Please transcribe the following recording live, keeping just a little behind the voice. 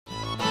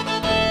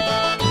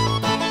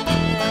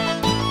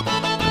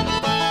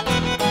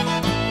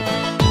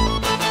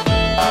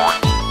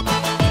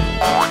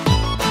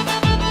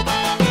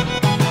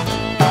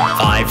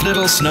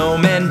little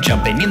snowmen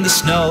jumping in the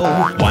snow.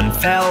 One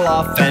fell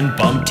off and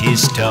bumped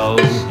his toe.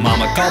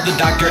 Mama called the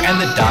doctor and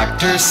the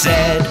doctor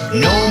said,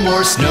 no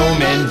more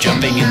snowmen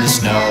jumping in the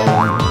snow.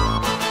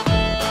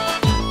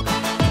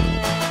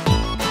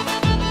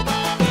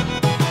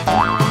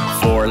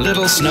 Four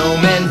little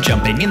snowmen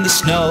jumping in the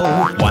snow.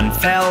 One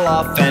fell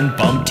off and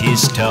bumped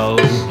his toe.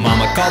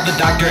 Mama called the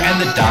doctor and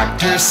the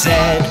doctor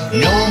said,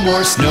 no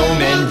more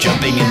snowmen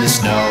jumping in the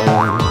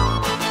snow.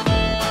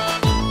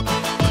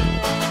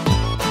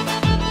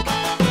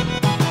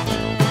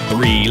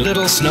 Three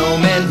little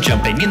snowmen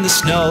jumping in the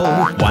snow.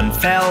 One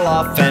fell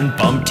off and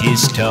bumped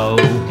his toe.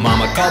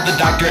 Mama called the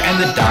doctor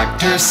and the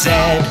doctor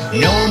said,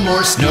 no more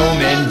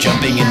snowmen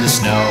jumping in the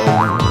snow.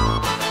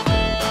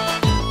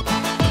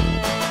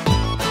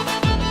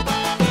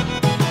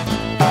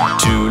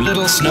 Two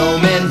little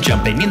snowmen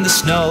jumping in the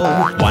snow.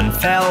 One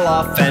fell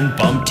off and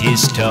bumped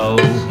his toe.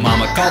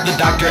 Mama called the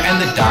doctor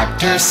and the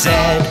doctor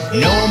said,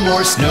 no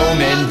more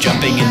snowmen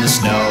jumping in the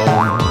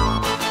snow.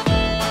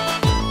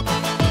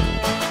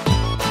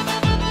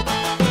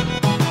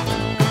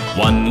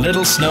 One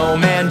little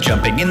snowman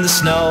jumping in the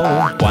snow.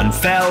 One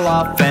fell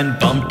off and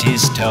bumped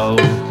his toe.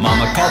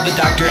 Mama called the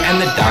doctor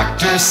and the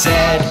doctor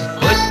said,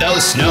 put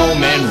those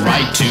snowmen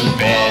right to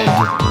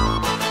bed.